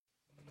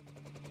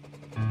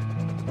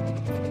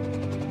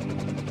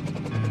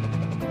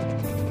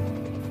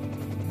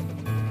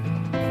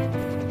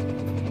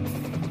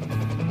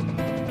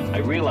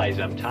realize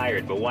I'm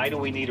tired, but why do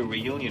we need a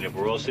reunion if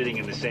we're all sitting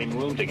in the same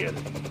room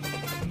together?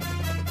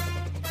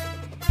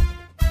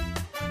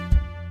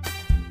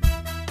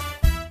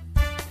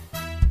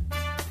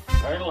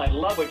 Colonel, I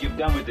love what you've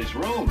done with this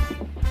room.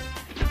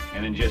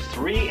 And in just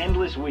 3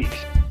 endless weeks.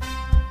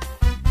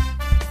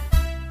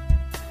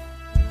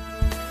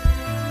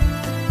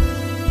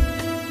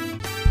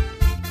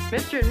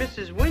 Mr. and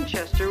Mrs.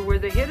 Winchester were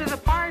the hit of the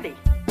party.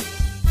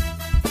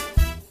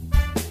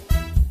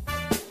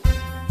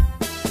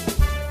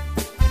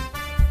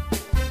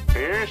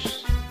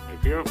 Pierce,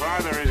 if your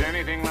father is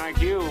anything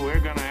like you, we're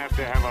gonna have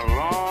to have a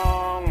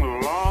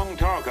long, long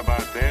talk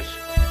about this.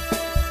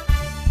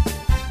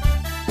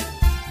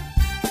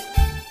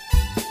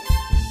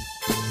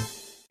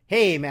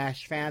 Hey,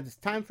 MASH fans, it's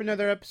time for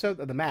another episode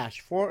of the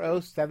MASH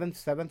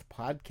 4077th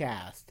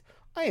podcast.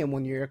 I am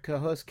one of your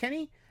co-hosts,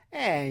 Kenny,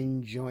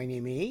 and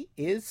joining me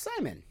is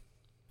Simon.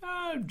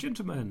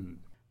 Gentlemen.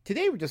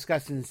 Today we're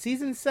discussing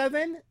Season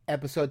 7,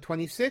 Episode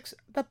 26,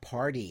 The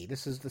Party.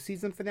 This is the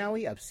season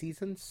finale of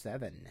Season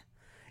 7.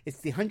 It's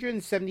the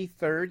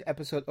 173rd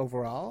episode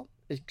overall.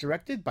 It's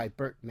directed by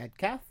Burt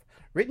Metcalf,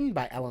 written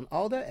by Alan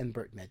Alda and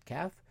Burt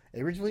Metcalf.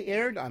 It originally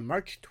aired on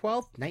March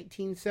 12,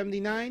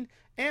 1979,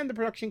 and the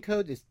production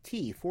code is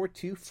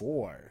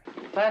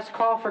T424. Last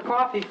call for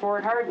coffee before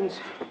it hardens.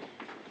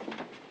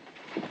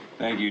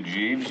 Thank you,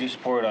 Jeeves.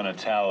 Just pour it on a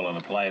towel and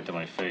apply it to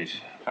my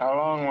face. How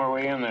long were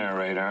we in there,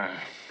 Radar?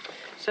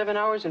 7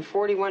 hours and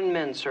 41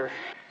 men, sir.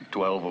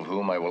 12 of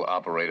whom I will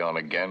operate on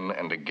again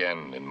and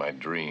again in my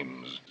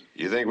dreams.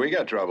 You think we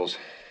got troubles?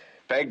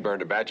 Peg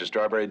burned a batch of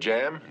strawberry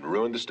jam and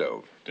ruined the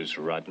stove. This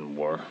rotten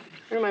war.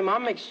 You know, my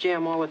mom makes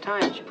jam all the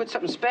time. She puts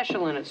something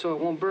special in it so it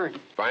won't burn.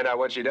 Find out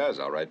what she does,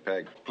 all right,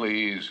 Peg?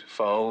 Please,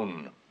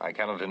 phone. I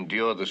cannot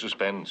endure the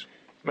suspense.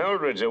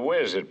 Mildred's a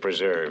whiz at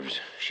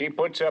preserves. She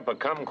puts up a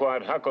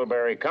kumquat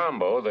huckleberry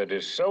combo that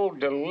is so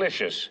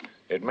delicious,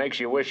 it makes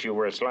you wish you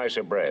were a slice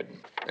of bread.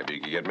 Maybe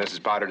you could get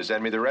Mrs. Potter to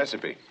send me the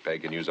recipe.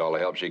 Peg can use all the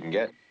help she can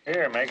get.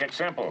 Here, make it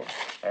simple.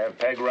 Have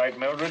Peg write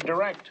Mildred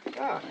direct.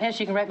 Yeah,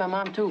 she can write my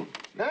mom, too.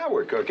 Now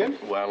we're cooking.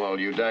 Well, all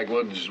you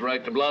Dagwoods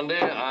right to Blondie,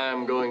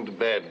 I'm going to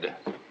bed.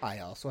 I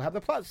also have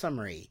the plot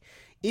summary.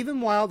 Even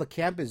while the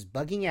camp is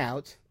bugging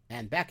out,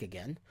 and back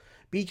again,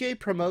 BJ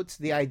promotes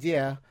the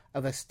idea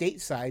of a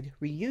stateside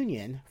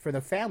reunion for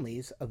the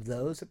families of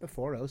those at the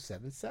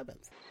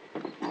 4077th.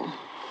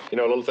 You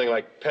know, a little thing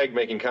like Peg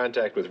making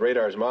contact with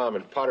Radar's mom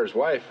and Potter's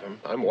wife,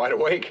 I'm wide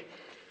awake.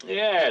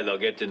 Yeah, they'll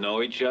get to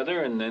know each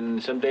other, and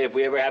then someday if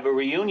we ever have a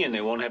reunion,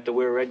 they won't have to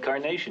wear red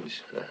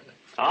carnations.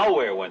 I'll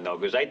wear one, though,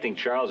 because I think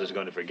Charles is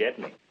going to forget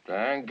me.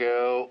 Thank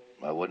you.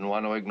 I wouldn't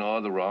want to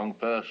ignore the wrong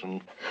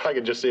person. I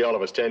could just see all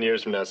of us 10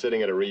 years from now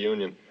sitting at a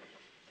reunion.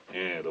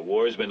 Yeah, the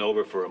war's been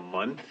over for a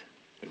month.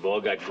 We've all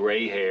got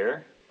gray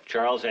hair.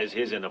 Charles has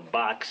his in a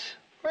box.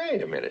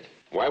 Wait a minute.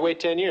 Why wait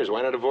 10 years?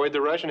 Why not avoid the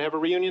rush and have a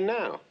reunion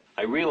now?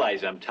 I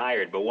realize I'm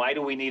tired, but why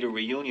do we need a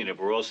reunion if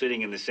we're all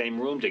sitting in the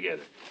same room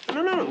together?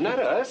 No, not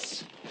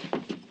us.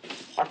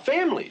 Our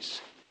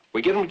families.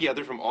 We get them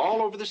together from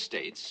all over the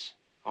states.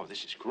 Oh,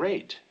 this is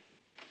great.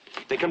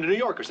 They come to New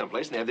York or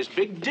someplace and they have this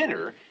big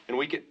dinner, and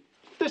we can...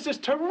 This is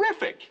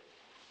terrific.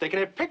 They can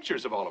have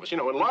pictures of all of us, you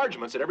know,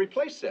 enlargements at every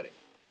place setting.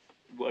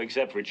 Well,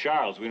 except for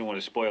Charles. We don't want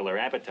to spoil their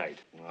appetite.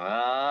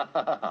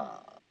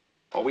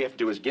 All we have to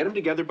do is get them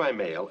together by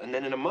mail, and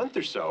then in a month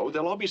or so,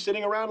 they'll all be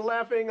sitting around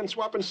laughing and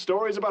swapping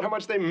stories about how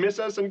much they miss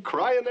us and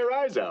crying their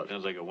eyes out.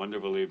 Sounds like a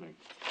wonderful evening.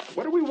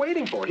 What are we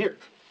waiting for? Here,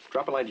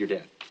 drop a line to your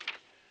dad.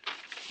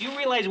 Do you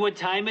realize what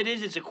time it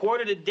is? It's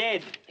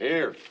 1:45.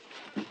 Here.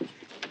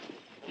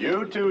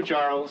 You too,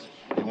 Charles.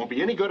 It won't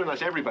be any good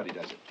unless everybody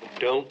does it.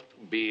 Don't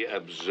be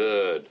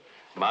absurd.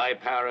 My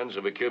parents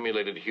have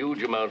accumulated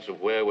huge amounts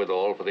of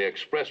wherewithal for the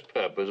express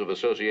purpose of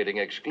associating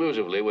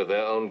exclusively with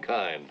their own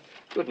kind.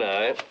 Good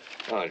night.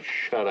 Oh,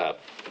 shut up.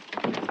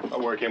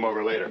 I'll work him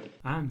over later.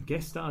 And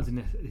guest stars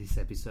in this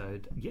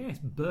episode, yes,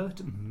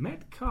 Burt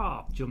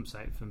Metcalf jumps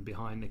out from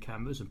behind the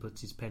cameras and puts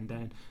his pen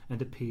down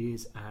and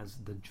appears as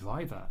the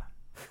driver.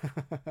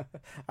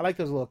 I like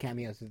those little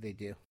cameos that they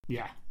do.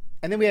 Yeah.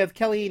 And then we have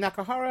Kelly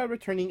Nakahara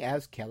returning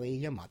as Kelly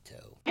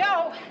Yamato.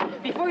 Yo!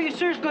 Before you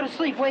sirs go to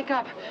sleep, wake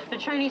up. The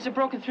Chinese have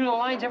broken through the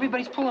lines.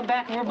 Everybody's pulling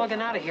back, and we're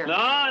bugging out of here. No.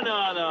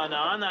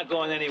 I'm not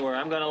going anywhere.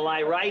 I'm going to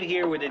lie right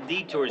here with a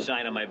detour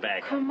sign on my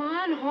back. Come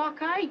on,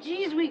 Hawkeye.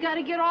 Geez, we got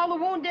to get all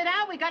the wounded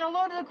out. We got to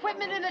load the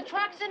equipment in the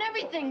trucks and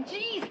everything.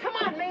 Geez, come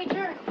on,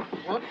 Major.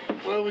 What?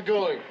 Where are we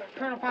going?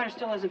 Colonel Potter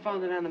still hasn't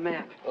found it on the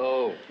map.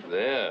 Oh,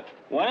 there.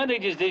 Why don't they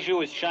just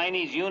issue us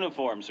Chinese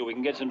uniforms so we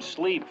can get some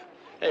sleep?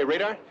 Hey,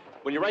 Radar,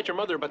 when you write your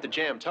mother about the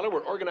jam, tell her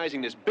we're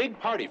organizing this big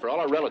party for all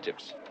our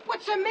relatives.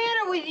 What's the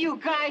matter with you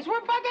guys? We're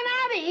bugging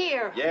out of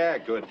here. Yeah,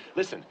 good.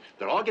 Listen,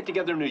 they'll all get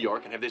together in New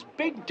York and have this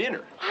big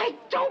dinner. I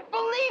don't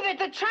believe it.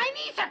 The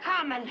Chinese are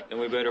coming. Then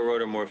we better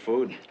order more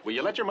food. Will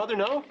you let your mother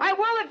know? I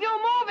will if you'll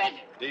move it.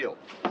 Deal.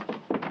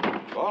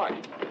 Boy,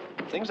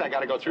 things I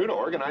gotta go through to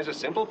organize a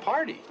simple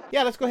party.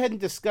 Yeah, let's go ahead and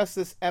discuss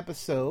this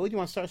episode. You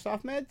want to start us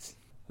off, Meds?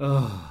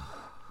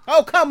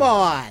 Oh, come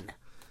on!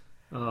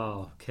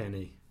 Oh,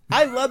 Kenny.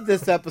 I love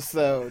this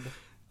episode.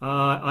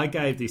 I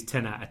gave this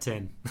 10 out of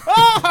 10.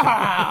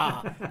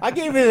 I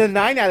gave it a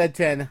 9 out of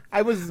 10.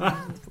 I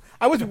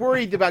was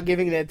worried about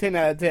giving it a 10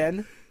 out of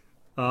 10.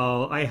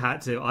 Oh, I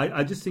had to.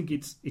 I just think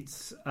it's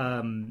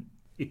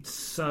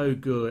so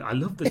good. I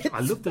love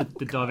the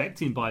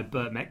directing by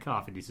Burt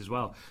Metcalf in this as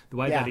well. The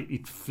way that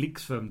it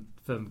flicks from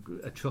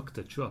a truck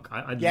to truck.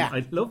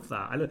 I love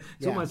that.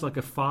 It's almost like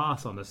a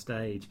farce on a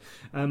stage.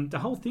 The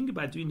whole thing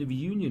about doing the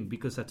reunion,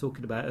 because they're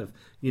talking about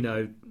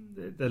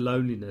the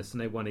loneliness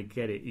and they want to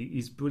get it,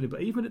 is brilliant.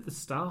 But even at the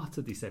start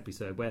of this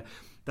episode, where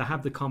they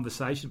have the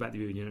conversation about the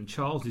reunion and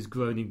Charles is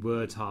groaning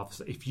words half.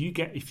 So if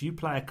you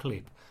play a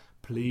clip,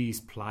 please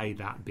play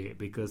that bit,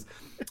 because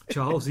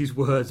Charles's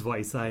words, what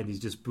he's saying, is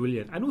just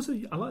brilliant. And also,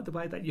 I like the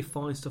way that you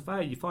find stuff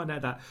out. You find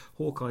out that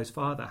Hawkeye's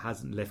father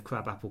hasn't left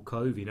Crabapple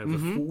Cove in over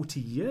 40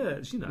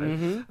 years,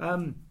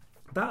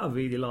 that I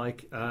really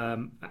like.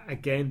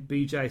 Again,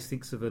 BJ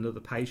thinks of another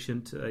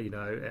patient.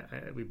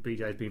 With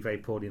BJ being very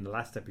poorly in the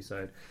last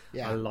episode.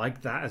 Yeah. I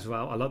like that as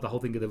well. I like the whole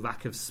thing of the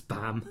rack of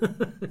spam.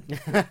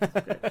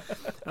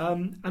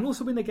 And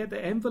also when they get the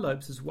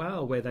envelopes as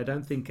well, where they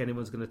don't think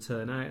anyone's going to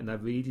turn out, and they're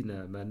reading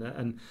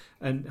them.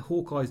 And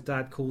Hawkeye's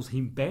dad calls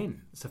him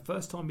Ben. It's the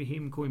first time we hear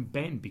him call him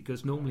Ben,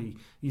 because normally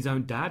his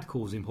own dad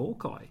calls him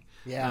Hawkeye.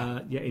 Yeah.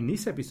 In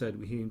this episode,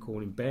 we hear him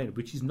calling Ben,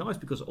 which is nice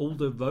because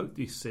Alder wrote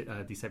this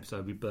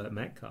episode with Burt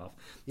Metcalf.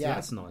 So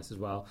that's nice as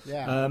well.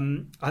 Yeah.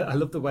 I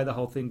love the way the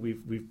whole thing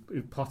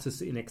with Potter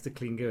sitting next to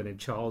Klinger, and then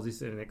Charles is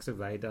sitting next to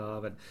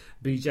Radar, and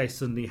BJ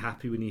suddenly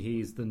happy when he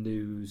hears the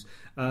news.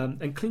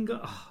 And Klinger,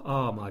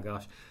 oh my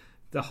gosh.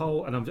 The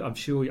whole, and I'm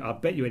sure, I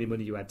bet you any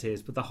money you had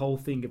tears, but the whole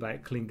thing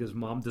about Klinger's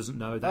mom doesn't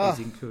know that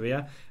he's in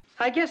Korea.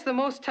 I guess the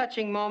most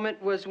touching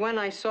moment was when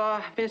I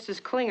saw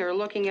Mrs. Klinger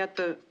looking at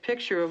the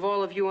picture of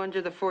all of you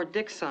under the Fort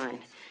Dix sign.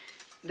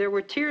 There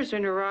were tears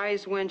in her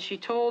eyes when she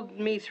told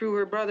me through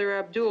her brother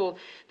Abdul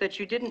that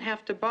you didn't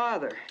have to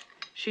bother.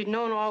 She'd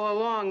known all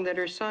along that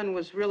her son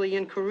was really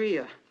in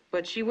Korea,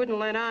 but she wouldn't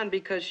let on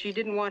because she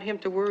didn't want him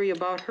to worry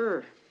about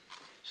her.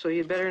 So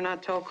you'd better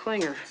not tell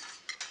Klinger.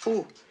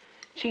 Ooh,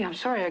 gee, I'm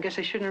sorry. I guess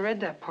I shouldn't have read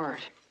that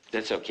part.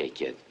 That's okay,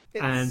 kid.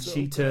 And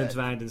she turns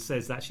around and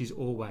says that she's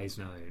always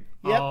known.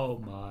 Yep.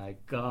 Oh my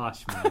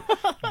gosh, man.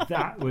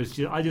 That was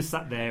just, I just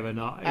sat there and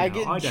I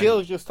get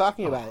chills just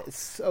talking about it. It's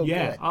so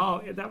good.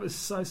 Oh, that was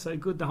so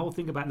good. The whole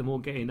thing about them all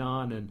getting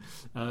on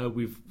and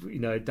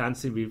with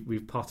dancing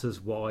with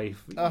Potter's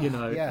wife,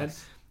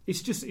 Yes.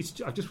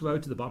 And I just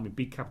wrote to the bottom in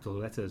big capital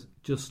letters,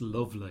 just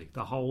lovely.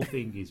 The whole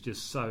thing is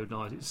just so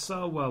nice. It's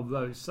so well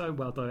wrote, so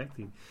well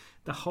directed.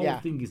 The whole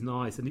thing is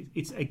nice, and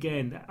it's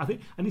again, I think,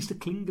 and it's the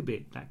Klinger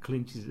bit that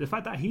clinches it. The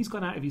fact that he's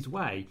gone out of his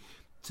way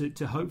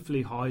to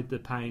hopefully hide the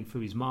pain for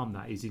his mum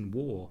that is in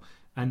war,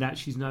 and that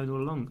she's known all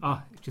along.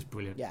 It's just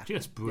brilliant. Yeah.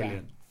 Just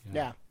brilliant.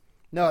 Yeah.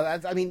 No,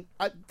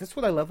 that's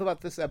what I love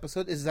about this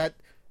episode, is that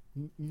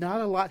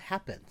not a lot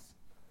happens.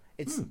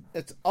 It's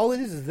all it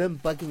is them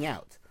bugging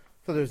out.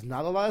 So there's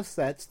not a lot of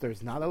sets.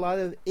 There's not a lot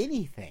of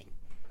anything.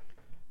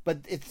 But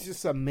it's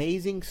just an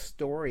amazing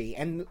story.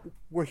 And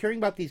we're hearing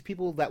about these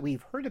people that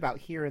we've heard about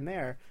here and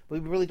there,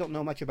 but we really don't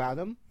know much about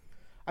them.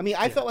 I mean,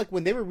 I felt like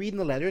when they were reading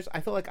the letters,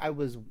 I felt like I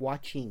was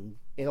watching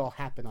it all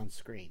happen on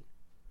screen.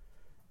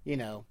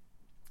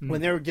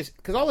 When they were just...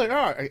 Because all they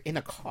are in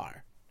a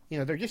car.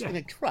 They're just in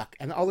a truck,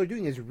 and all they're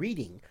doing is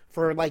reading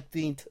for like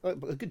a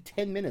good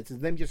 10 minutes is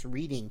them just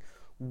reading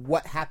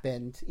what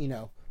happened,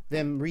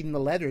 them reading the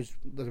letters,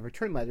 the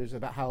return letters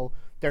about how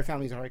their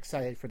families are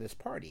excited for this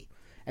party.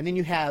 And then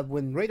you have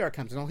when Radar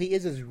comes, and all he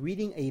is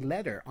reading a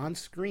letter on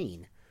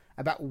screen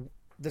about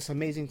this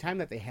amazing time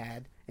that they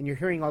had, and you're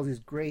hearing all these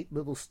great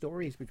little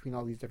stories between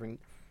all these different,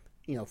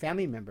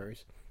 family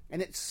members,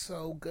 and it's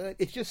so good.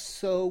 It's just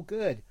so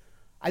good.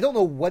 I don't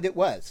know what it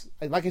was.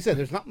 Like I said,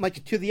 there's not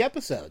much to the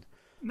episode.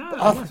 No,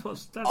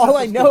 that's all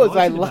I know is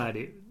I love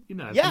it.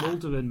 From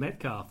Alder and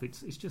Metcalf,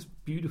 it's just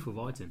beautiful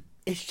writing.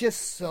 It's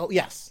just so,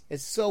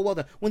 it's so well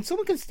done. When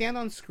someone can stand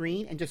on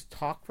screen and just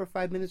talk for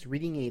 5 minutes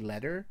reading a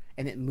letter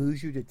and it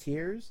moves you to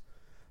tears,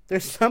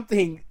 there's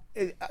something,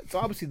 it's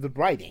obviously the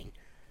writing.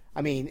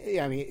 I mean,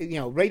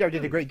 Radar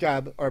did a great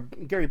job, or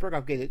Gary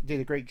Burghoff did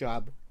a great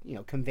job,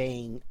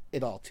 conveying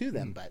it all to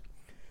them, but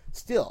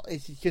still,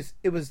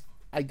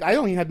 I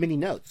don't even have many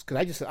notes,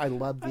 because I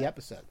loved the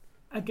episode.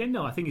 Again,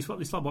 no, I think it's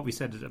like what we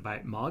said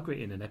about Margaret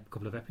in a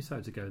couple of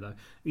episodes ago. Though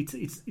it's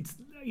it's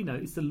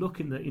the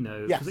look in the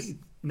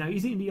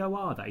he's in the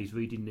OR that he's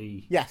reading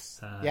the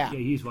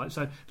he's right.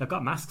 So they've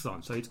got masks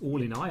on, so it's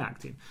all in eye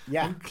acting.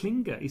 Yeah, and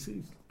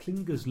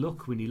Klinger's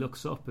look when he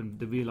looks up and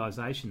the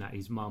realization that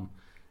his mum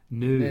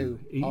knew.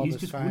 He's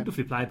just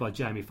wonderfully played by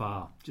Jamie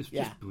Farr. Just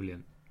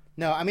brilliant.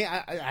 No, I mean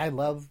I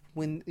love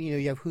when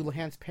you have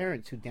Houlihan's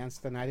parents who dance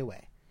the night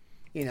away.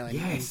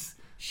 And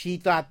she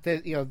thought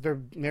that their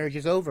marriage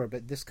is over,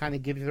 but this kind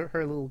of gives her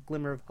a little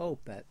glimmer of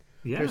hope that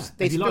they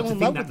still like to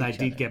think that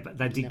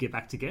they did get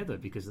back together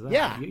because of that.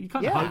 Yeah, you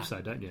kind of hope so,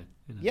 don't you?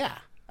 Yeah,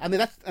 I mean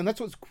that's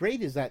what's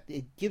great is that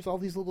it gives all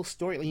these little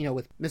stories.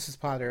 With Mrs.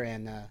 Potter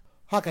and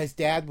Hawkeye's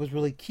dad was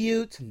really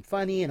cute and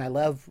funny, and I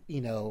love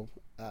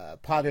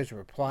Potter's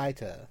reply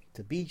to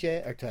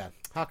BJ or to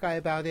Hawkeye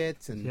about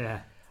it, and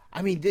Yeah.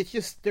 I mean,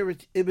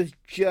 it was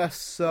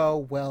just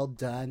so well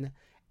done.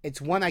 It's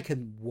one I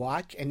can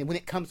watch, and when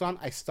it comes on,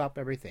 I stop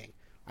everything.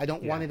 I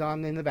don't want it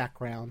on in the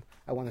background.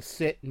 I want to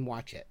sit and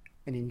watch it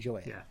and enjoy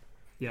it.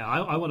 Yeah.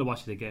 I want to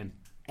watch it again.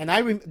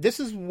 And this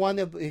is one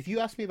of, if you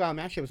ask me about a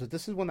MASH episode,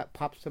 this is one that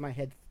pops to my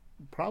head,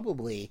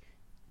 probably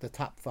the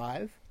top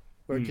 5,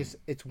 where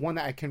it's one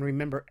that I can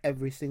remember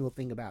every single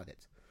thing about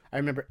it. I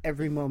remember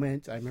every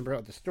moment. I remember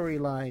the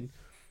storyline.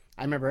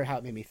 I remember how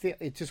it made me feel.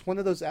 It's just one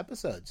of those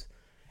episodes.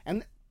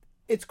 And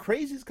it's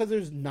crazy because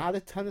there's not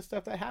a ton of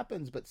stuff that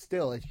happens, but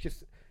still, it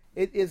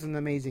is an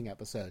amazing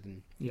episode.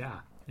 And Yeah.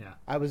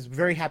 I was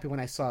very happy when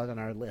I saw it on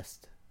our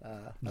list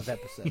of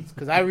episodes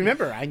because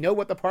I know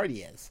what the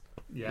party is.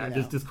 Yeah, you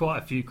know? there's quite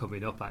a few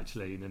coming up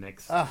actually in the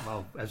next.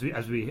 Well, as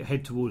we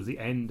head towards the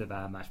end of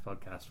our MASH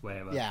podcast,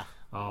 where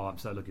I'm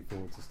so looking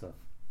forward to stuff.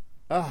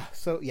 Oh,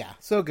 so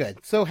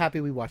good. So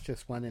happy we watched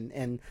this one,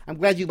 and I'm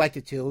glad you liked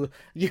it too.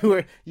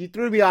 You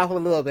threw me off a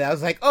little bit. I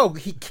was like, oh,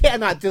 he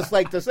cannot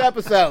dislike this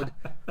episode.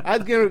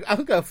 I'm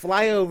gonna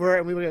fly over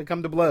and we were gonna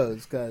come to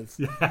blows because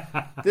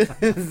this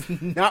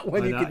is not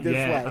one you can dislike.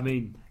 Yeah, I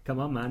mean, come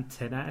on, man,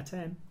 10 out of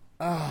 10.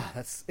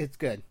 It's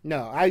good.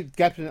 No, I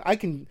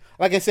can,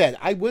 like I said,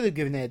 I would have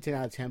given it a 10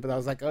 out of 10, but I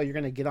was like, oh, you're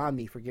gonna get on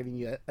me for giving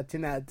you a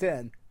 10 out of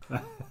 10.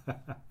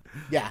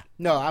 Yeah,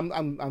 no,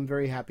 I'm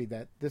very happy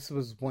that this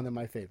was one of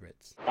my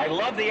favorites. I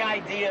love the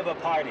idea of a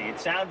party. It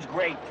sounds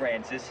great,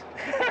 Francis.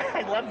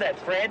 I love that,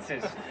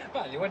 Francis.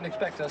 Well, you wouldn't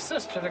expect a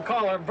sister to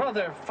call her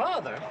brother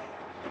father.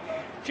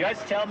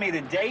 Just tell me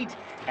the date,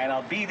 and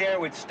I'll be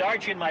there with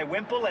starch in my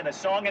wimple and a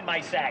song in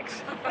my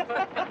sax.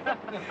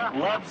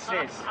 Love,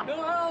 Sis.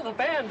 Well, the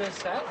band is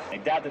set. I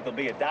doubt that there'll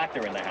be a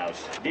doctor in the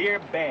house. Dear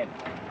Ben,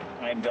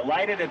 I'm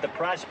delighted at the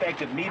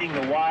prospect of meeting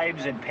the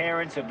wives and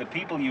parents of the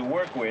people you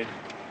work with,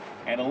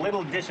 and a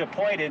little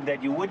disappointed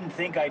that you wouldn't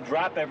think I'd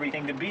drop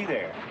everything to be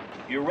there.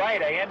 You're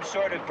right, I am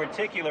sort of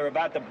particular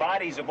about the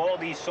bodies of all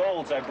these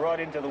souls I brought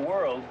into the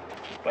world,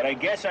 but I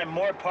guess I'm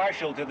more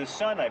partial to the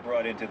son I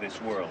brought into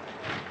this world.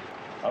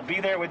 I'll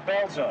be there with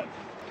bells on.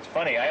 It's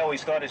funny, I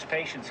always thought his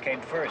patients came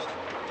first.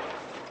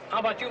 How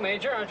about you,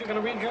 Major? Aren't you going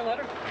to read your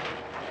letter?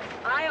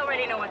 I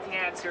already know what the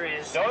answer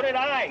is. So did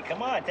I.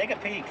 Come on, take a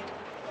peek.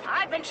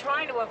 I've been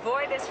trying to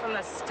avoid this from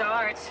the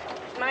start.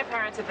 My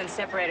parents have been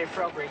separated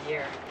for over a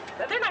year.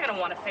 They're not going to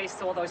want to face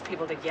all those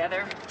people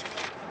together.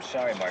 I'm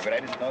sorry, Margaret, I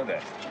didn't know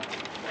that.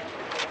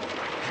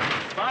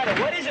 Marta,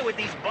 what is it with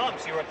these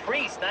bumps? You're a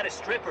priest, not a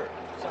stripper.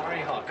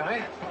 Sorry,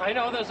 Hawkeye. I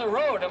know there's a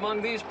road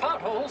among these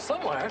potholes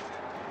somewhere.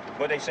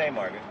 What'd they say,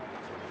 Margaret?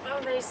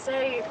 Well, they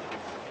say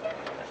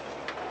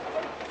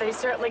they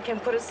certainly can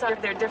put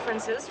aside their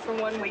differences for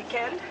one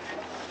weekend.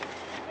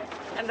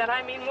 And that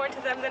I mean more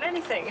to them than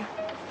anything.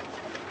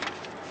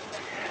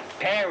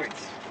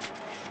 Parents.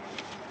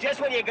 Just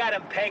when you got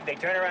them pegged, they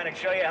turn around and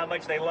show you how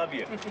much they love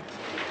you.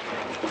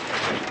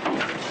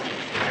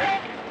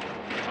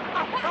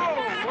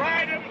 Oh,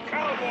 ride him,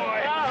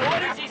 cowboy! Oh, what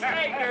did she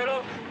say,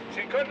 Girdle?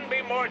 She couldn't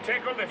be more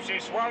tickled if she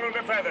swallowed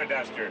a feather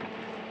duster.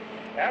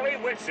 Ellie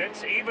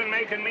Whitsit's even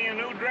making me a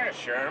new dress,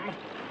 Sherm.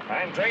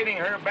 I'm trading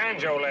her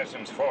banjo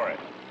lessons for it.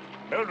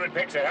 Mildred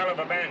picks a hell of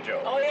a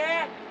banjo. Oh,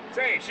 yeah?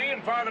 Say, she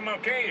and Father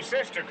Mulcahy's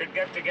sister could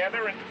get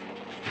together and...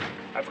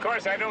 Of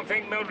course, I don't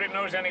think Mildred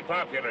knows any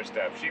popular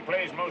stuff. She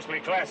plays mostly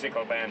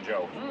classical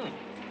banjo.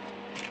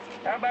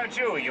 How about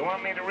you? You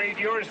want me to read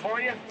yours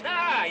for you?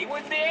 Nah, you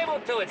wouldn't be able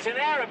to. It's in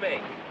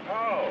Arabic.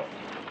 Oh.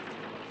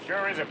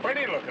 Sure is a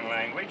pretty-looking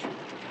language.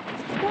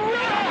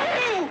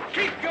 Whoa!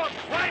 Keep your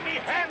grimy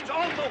hands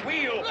on the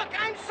wheel! Look,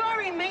 I'm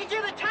sorry, Major.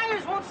 The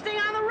tires won't stay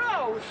on the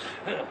road.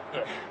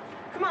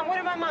 Come on, what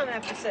did my mom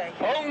have to say?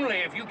 Only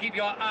if you keep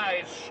your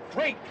eyes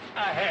straight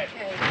ahead.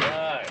 Okay.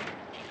 Right.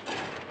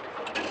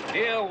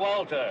 Dear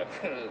Walter,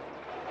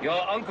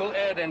 your Uncle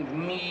Ed and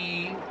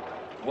me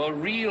were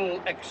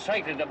real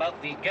excited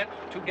about the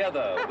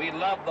get-together. We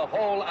love the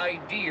whole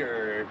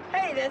idea.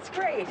 Hey, that's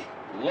great.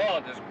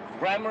 Lord, this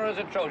grammar is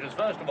atrocious.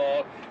 First of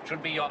all,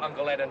 should be your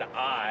Uncle Ed and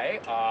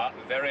I are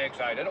very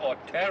excited or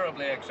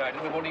terribly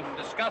excited. We won't even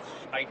discuss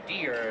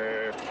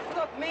idea.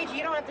 Look, Major,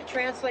 you don't have to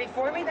translate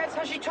for me. That's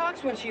how she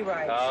talks when she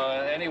writes.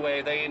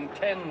 Anyway, they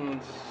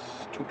intend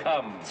to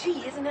come.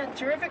 Gee, isn't that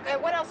terrific?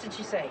 What else did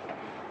she say?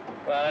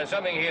 Well, there's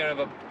something here of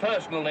a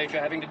personal nature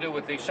having to do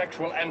with the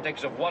sexual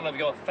antics of one of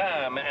your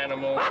farm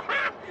animals.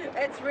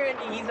 That's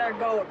Randy. He's our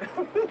goat.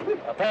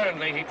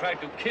 Apparently, he tried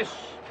to kiss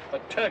a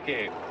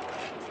turkey.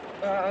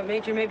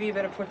 Major, maybe you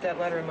better put that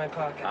letter in my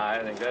pocket.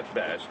 I think that's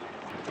best.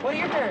 What do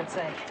your parents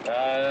say?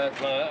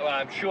 Well,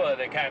 I'm sure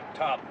they can't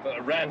top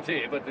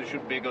Ranty, but this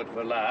should be good for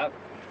a laugh.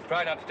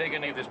 Try not to take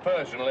any of this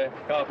personally,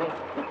 Corporal.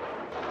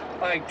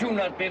 I do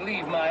not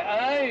believe my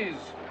eyes.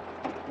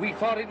 We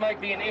thought it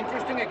might be an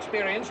interesting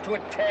experience to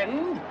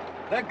attend.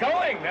 They're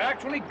going. They're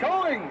actually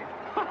going.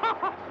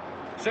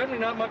 Certainly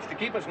not much to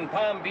keep us in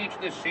Palm Beach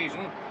this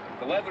season.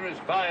 The weather is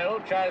vile.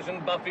 Chaz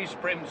and Buffy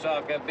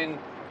Sprimsock have been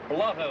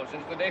blotto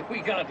since the day we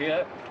got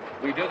here.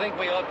 We do think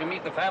we ought to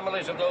meet the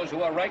families of those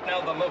who are right now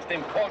the most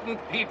important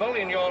people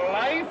in your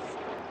life.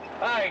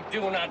 I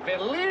do not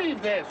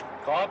believe this.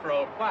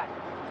 Corporal. What?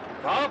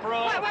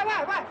 Corporal.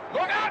 What?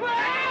 Look out!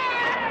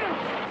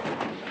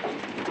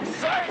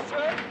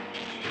 Sir!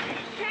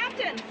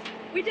 Captain,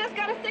 we just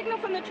got a signal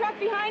from the truck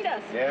behind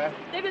us. Yeah?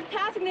 They've been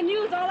passing the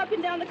news all up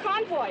and down the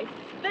convoy.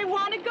 They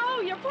want to go.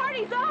 Your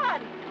party's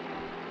on.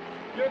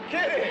 You're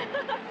kidding.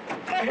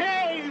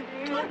 Hey!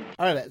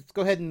 All right, let's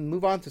go ahead and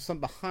move on to some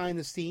behind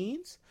the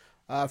scenes.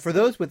 For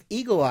those with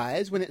eagle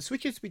eyes, when it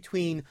switches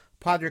between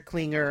Padre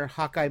Klinger,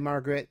 Hawkeye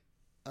Margaret,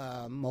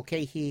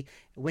 Mulcahy,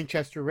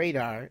 Winchester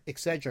Radar,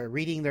 etc.,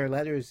 reading their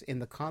letters in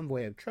the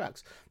convoy of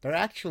trucks, they're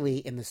actually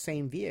in the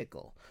same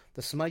vehicle.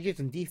 The smudges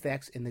and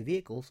defects in the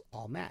vehicles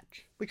all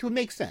match, which would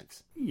make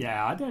sense.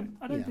 Yeah, I don't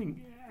think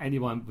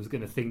anyone was going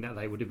to think that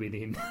they would have been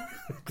in,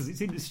 because it's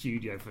in the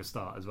studio for a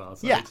start as well.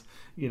 So yeah, it's,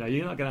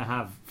 you're not going to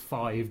have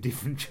 5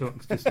 different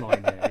trucks just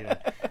lying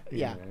there.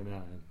 Yeah,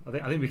 no.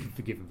 I think we can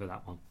forgive them for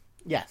that one.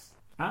 Yes.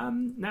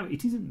 Now,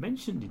 it isn't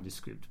mentioned in the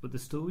script, but the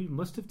story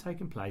must have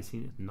taken place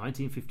in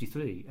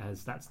 1953,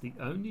 as that's the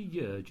only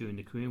year during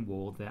the Korean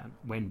War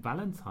when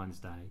Valentine's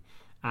Day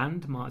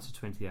and March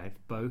the 28th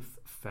both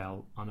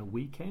fell on a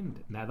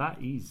weekend. Now,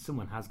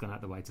 someone has gone out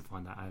of the way to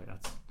find that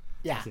out.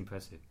 That's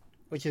impressive.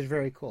 Which is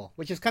very cool.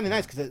 Which is kind of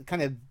nice, because it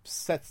kind of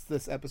sets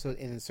this episode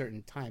in a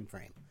certain time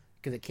frame.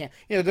 Because it can't...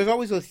 there's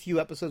always those few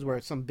episodes where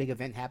some big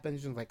event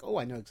happens, and it's like, oh,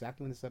 I know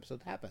exactly when this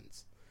episode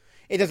happens.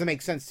 It doesn't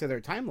make sense to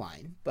their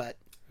timeline, but...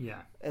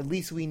 yeah. At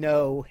least we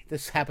know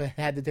this had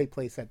to take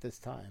place at this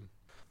time.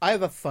 I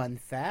have a fun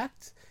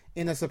fact.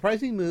 In a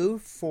surprising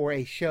move for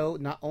a show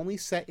not only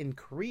set in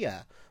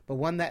Korea, but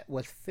one that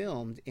was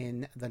filmed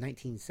in the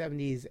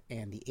 1970s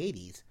and the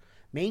 80s,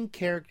 main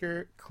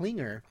character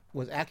Klinger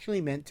was actually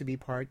meant to be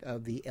part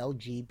of the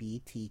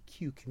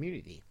LGBTQ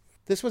community.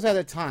 This was at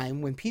a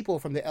time when people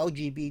from the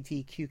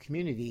LGBTQ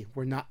community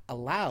were not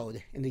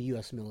allowed in the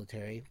U.S.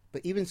 military,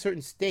 but even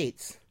certain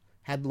states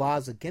had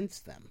laws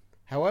against them.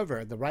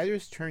 However, the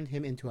writers turned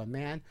him into a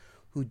man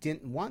who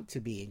didn't want to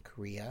be in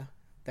Korea,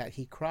 that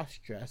he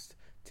cross-dressed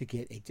to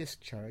get a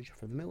discharge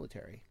from the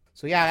military.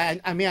 So yeah,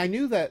 I mean, I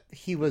knew that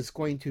he was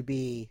going to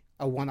be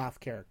a one-off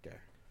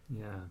character.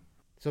 Yeah.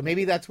 So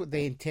maybe that's what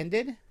they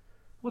intended?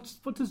 What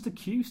does the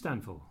Q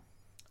stand for?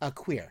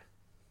 Queer.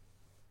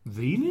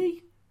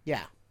 Really?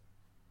 Yeah.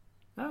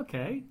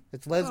 Okay.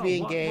 It's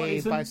lesbian, gay,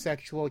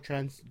 bisexual,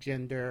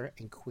 transgender,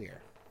 and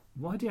queer.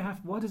 Why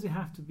does it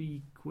have to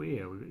be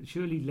queer?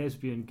 Surely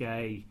lesbian,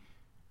 gay,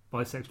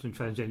 bisexual, and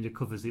transgender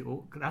covers it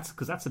all. That's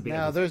a bit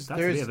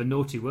of a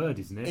naughty word,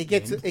 isn't it?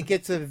 It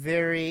gets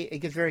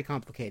very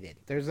complicated.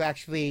 There's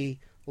actually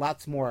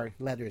lots more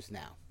letters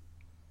now.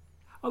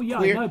 Oh yeah,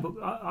 queer, I know,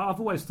 but I've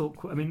always thought.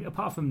 I mean,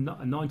 apart from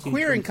 1920s,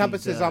 queer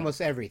encompasses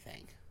almost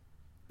everything.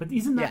 But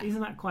isn't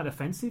that quite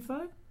offensive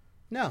though?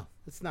 No,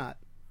 it's not.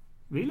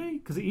 Really?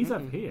 Because it is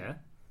up here.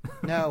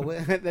 No,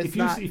 that's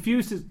not. If you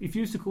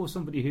used to call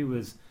somebody who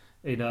was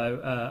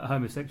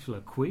homosexual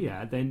or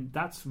queer, then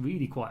that's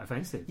really quite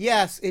offensive.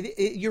 Yes,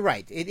 you're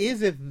right. It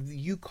is if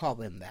you call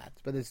them that,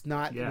 but it's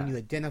not when you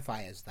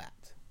identify as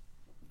that.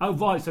 Oh,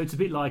 right. So it's a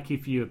bit like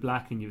if you're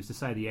black and you was to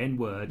say the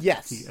N-word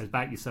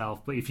about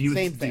yourself, but if you was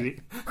to do it...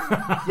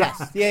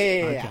 Yes. Yeah.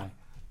 Okay.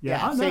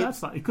 Yeah, I know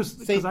that's like...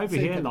 Because over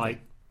here, like,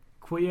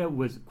 queer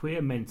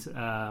meant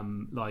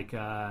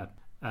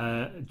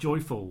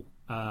joyful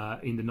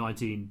in the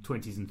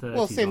 1920s and 30s.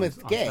 Well, same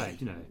with gay.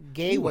 Stage,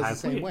 gay was the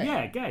same way.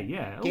 Yeah, gay,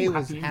 yeah. Gay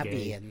was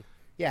happy and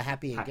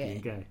happy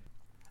and gay.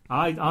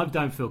 I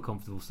don't feel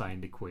comfortable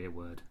saying the queer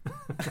word.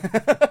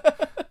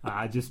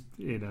 I just,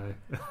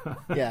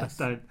 yes.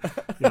 don't.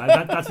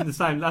 That's in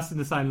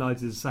the same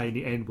lines as saying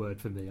the N word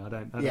for me. I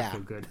don't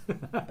feel good.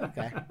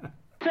 Okay.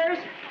 Sirs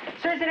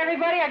and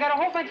everybody, I got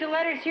a whole bunch of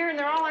letters here, and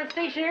they're all on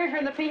stationery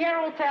from the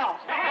Pierre Hotel.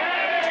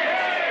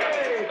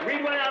 Hey!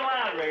 Read one out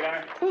loud,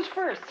 Radar. Who's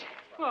first?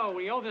 Well,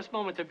 we owe this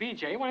moment to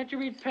BJ. Why don't you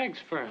read Peg's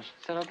first?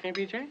 Is that okay,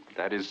 BJ?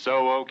 That is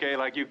so okay,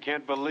 like you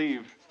can't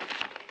believe.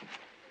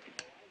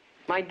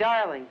 My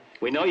darling.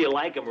 We know you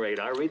like him,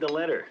 Radar. Read the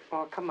letter.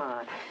 Oh, come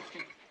on.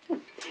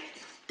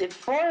 It's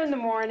 4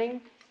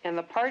 a.m, and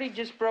the party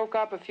just broke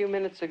up a few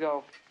minutes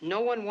ago.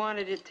 No one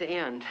wanted it to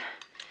end.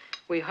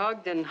 We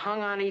hugged and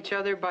hung on each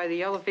other by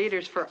the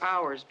elevators for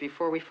hours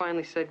before we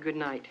finally said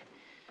goodnight.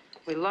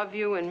 We love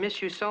you and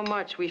miss you so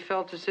much we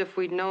felt as if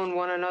we'd known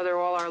one another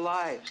all our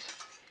lives.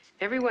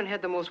 Everyone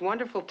had the most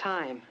wonderful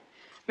time.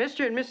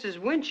 Mr. and Mrs.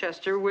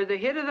 Winchester were the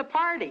hit of the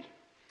party.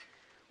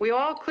 We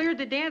all cleared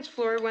the dance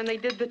floor when they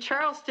did the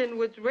Charleston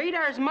with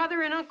Radar's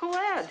mother and Uncle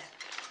Ed.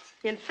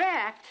 In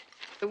fact,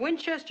 the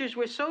Winchesters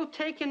were so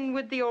taken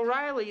with the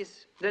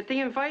O'Reillys that they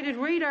invited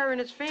Radar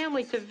and his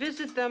family to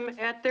visit them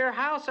at their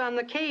house on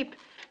the Cape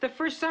the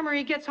first summer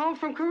he gets home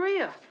from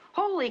Korea.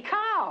 Holy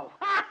cow!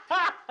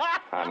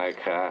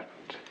 Honeycutt,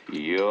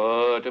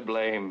 you're to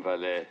blame for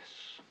this.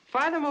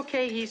 Father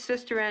Mulcahy's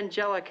sister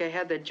Angelica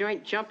had the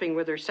joint jumping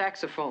with her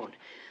saxophone.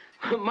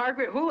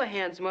 Margaret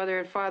Houlihan's mother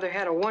and father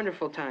had a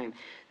wonderful time.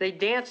 They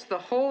danced the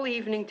whole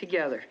evening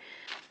together.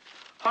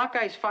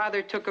 Hawkeye's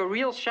father took a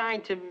real shine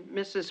to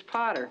Mrs.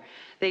 Potter.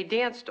 They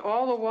danced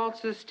all the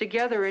waltzes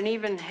together and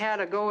even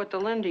had a go at the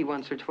Lindy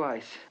once or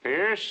twice.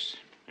 Pierce,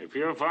 if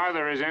your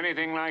father is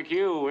anything like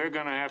you, we're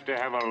going to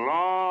have a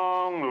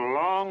long,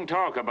 long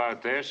talk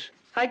about this.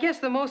 I guess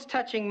the most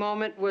touching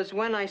moment was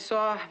when I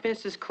saw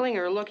Mrs.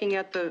 Klinger looking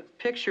at the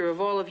picture of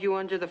all of you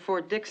under the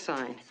Fort Dix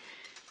sign.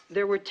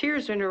 There were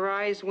tears in her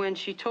eyes when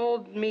she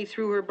told me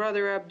through her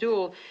brother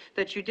Abdul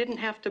that you didn't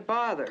have to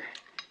bother.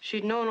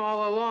 She'd known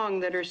all along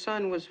that her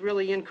son was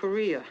really in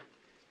Korea.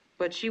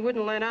 But she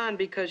wouldn't let on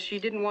because she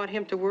didn't want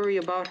him to worry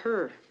about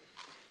her.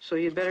 So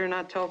you'd better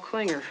not tell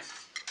Klinger.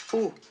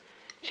 Oh,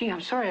 gee,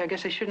 I'm sorry. I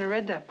guess I shouldn't have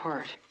read that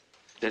part.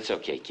 That's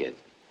okay, kid.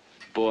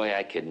 Boy,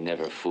 I could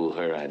never fool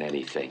her on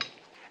anything.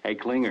 Hey,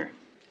 Klinger.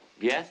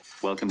 Yeah?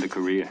 Welcome to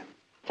Korea.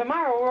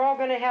 Tomorrow, we're all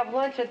going to have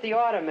lunch at the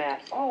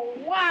Automat. Oh,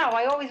 wow,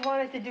 I always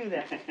wanted to do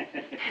that.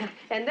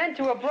 And then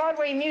to a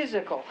Broadway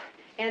musical.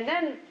 And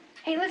then,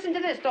 hey, listen to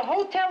this. The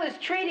hotel is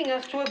treating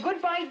us to a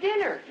goodbye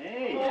dinner.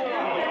 Hey.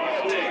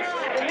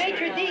 The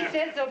maitre d'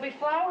 says there'll be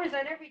flowers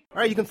on every... All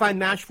right, you can find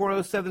MASH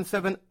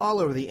 4077 all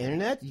over the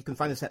internet. You can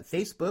find us at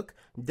Facebook,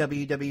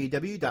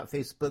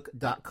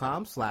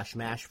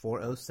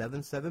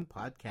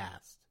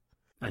 www.facebook.com/MASH4077podcast.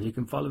 And you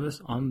can follow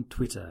us on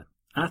Twitter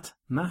at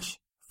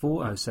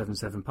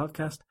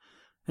MASH4077podcast.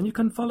 And you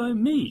can follow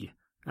me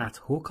at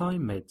Hawkeye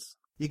Meds.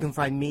 You can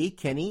find me,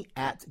 Kenny,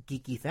 at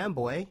Geeky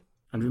Fanboy.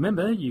 And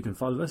remember, you can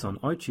follow us on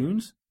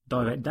iTunes,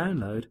 direct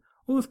download,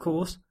 or of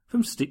course,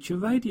 from Stitcher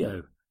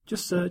Radio.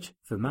 Just search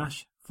for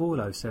MASH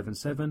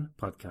 4077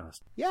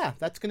 podcast. Yeah,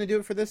 that's going to do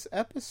it for this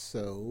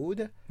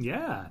episode.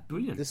 Yeah,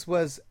 brilliant. This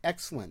was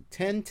excellent.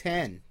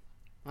 10-10.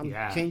 I'm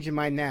changing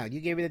mine now. You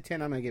gave it a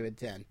 10, I'm going to give it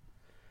a 10.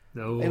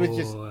 Oh.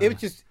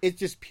 It's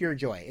just pure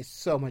joy. It's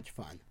so much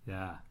fun.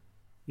 Yeah.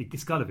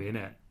 It's got to be,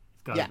 innit?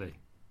 It's got to be.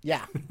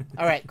 Yeah.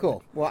 All right,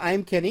 cool. Well,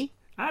 I'm Kenny.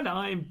 And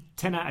I'm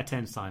 10 out of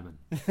 10 Simon.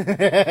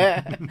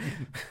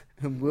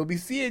 We'll be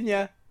seeing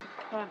ya.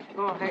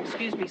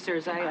 Excuse me,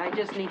 sirs. I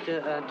just need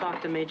to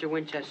talk to Major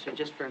Winchester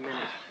just for a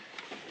minute.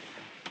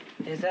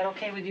 Is that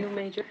okay with you,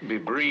 Major? Be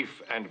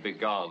brief and be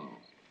gone.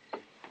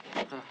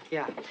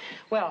 Yeah.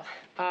 Well,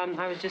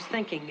 I was just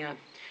thinking,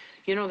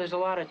 there's a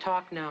lot of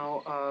talk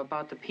now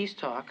about the peace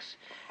talks.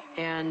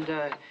 And,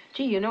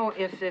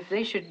 if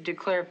they should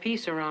declare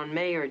peace around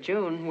May or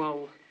June,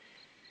 well,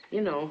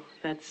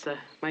 that's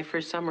my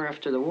first summer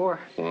after the war.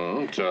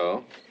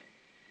 So?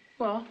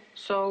 Well,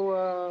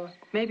 so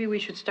maybe we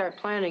should start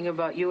planning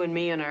about you and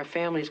me and our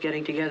families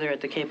getting together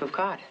at the Cape of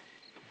Cod.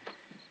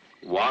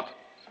 What?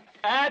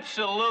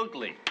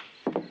 Absolutely.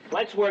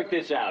 Let's work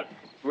this out.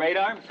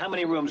 Radar, how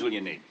many rooms will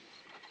you need?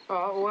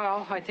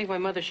 Well, I think my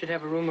mother should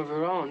have a room of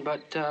her own,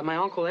 but my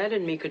Uncle Ed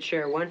and me could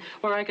share one,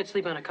 or I could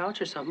sleep on a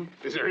couch or something.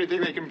 Is there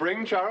anything they can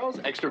bring, Charles?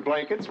 Extra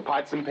blankets,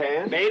 pots and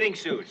pans? Bathing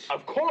suits.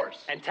 Of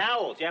course. And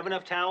towels. You have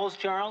enough towels,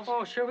 Charles?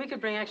 Oh, sure, we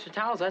could bring extra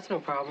towels. That's no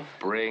problem.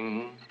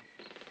 Bring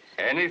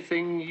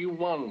anything you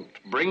want.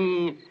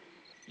 Bring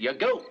your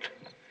goat.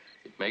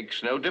 It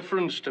makes no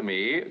difference to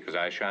me, because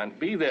I shan't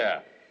be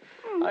there.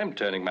 I'm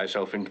turning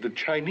myself into the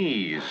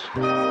Chinese.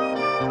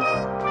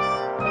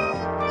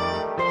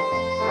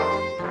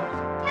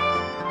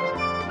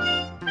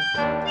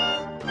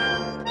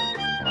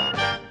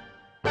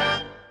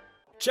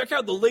 Check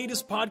out the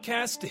latest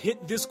podcast to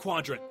hit this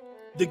quadrant,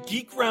 The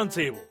Geek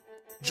Roundtable.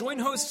 Join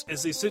hosts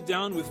as they sit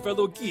down with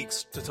fellow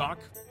geeks to talk,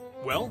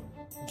 well,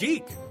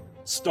 geek.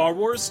 Star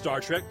Wars,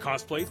 Star Trek,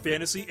 cosplay,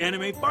 fantasy,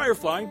 anime,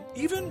 Firefly,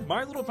 even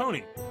My Little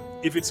Pony.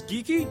 If it's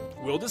geeky,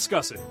 we'll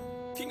discuss it.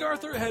 King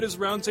Arthur had his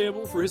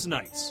roundtable for his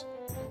knights.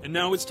 And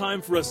now it's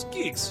time for us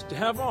geeks to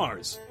have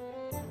ours.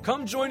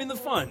 Come join in the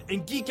fun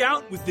and geek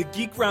out with The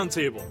Geek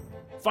Roundtable.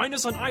 Find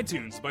us on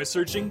iTunes by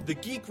searching The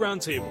Geek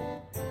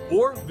Roundtable.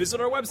 Or visit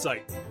our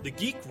website,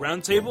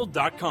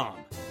 thegeekroundtable.com.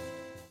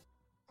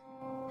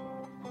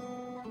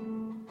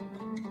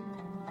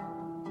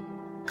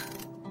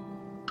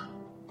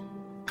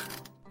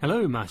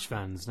 Hello, MASH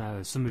fans. Now,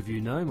 as some of you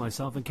know,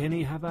 myself and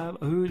Kenny have our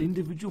own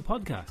individual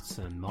podcasts,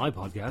 and my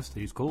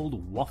podcast is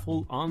called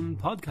Waffle On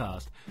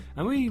Podcast,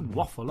 and we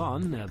waffle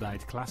on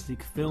about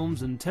classic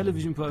films and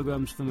television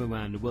programs from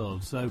around the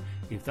world. So,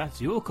 if that's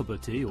your cup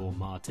of tea or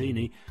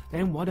martini,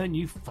 then why don't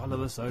you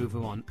follow us over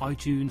on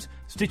iTunes,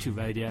 Stitcher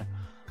Radio,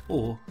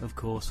 or, of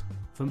course,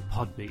 from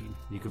Podbean.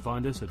 You can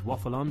find us at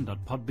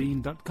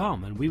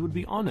waffleon.podbean.com, and we would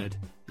be honoured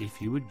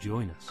if you would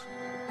join us.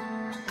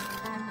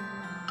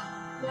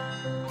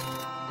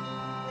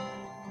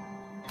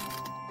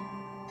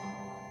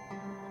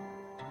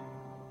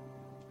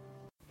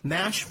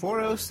 MASH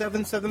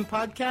 4077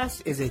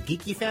 Podcast is a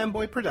Geeky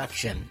Fanboy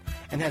production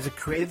and has a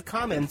Creative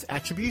Commons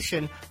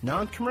Attribution,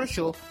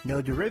 Non-Commercial,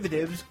 No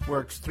Derivatives,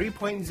 Works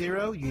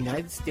 3.0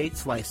 United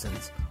States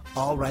license.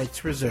 All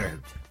rights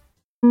reserved.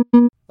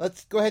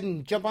 Let's go ahead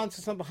and jump on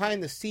to some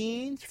behind the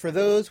scenes for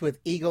those with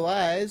eagle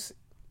eyes.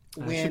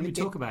 Should we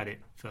talk about it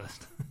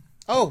first?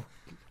 Oh,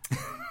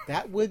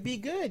 that would be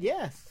good,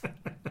 yes.